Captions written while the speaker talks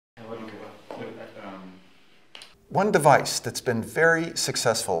One device that's been very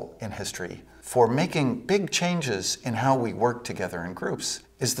successful in history for making big changes in how we work together in groups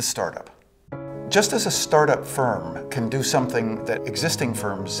is the startup. Just as a startup firm can do something that existing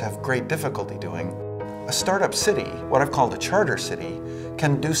firms have great difficulty doing, a startup city, what I've called a charter city,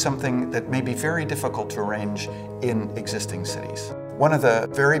 can do something that may be very difficult to arrange in existing cities. One of the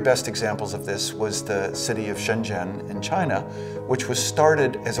very best examples of this was the city of Shenzhen in China, which was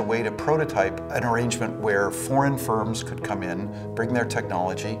started as a way to prototype an arrangement where foreign firms could come in, bring their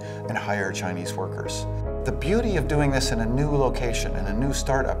technology, and hire Chinese workers. The beauty of doing this in a new location, in a new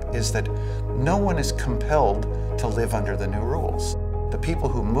startup, is that no one is compelled to live under the new rules. The people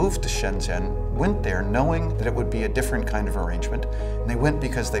who moved to Shenzhen went there knowing that it would be a different kind of arrangement, and they went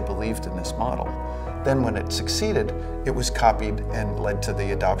because they believed in this model. Then when it succeeded, it was copied and led to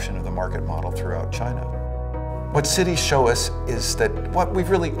the adoption of the market model throughout China. What cities show us is that what we've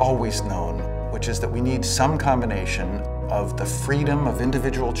really always known, which is that we need some combination of the freedom of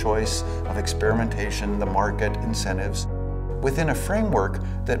individual choice, of experimentation, the market, incentives, within a framework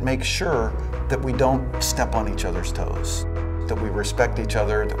that makes sure that we don't step on each other's toes, that we respect each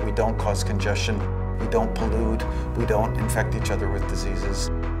other, that we don't cause congestion, we don't pollute, we don't infect each other with diseases.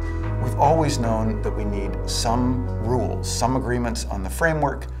 We've always known that we need some rules, some agreements on the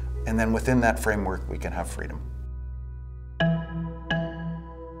framework, and then within that framework we can have freedom.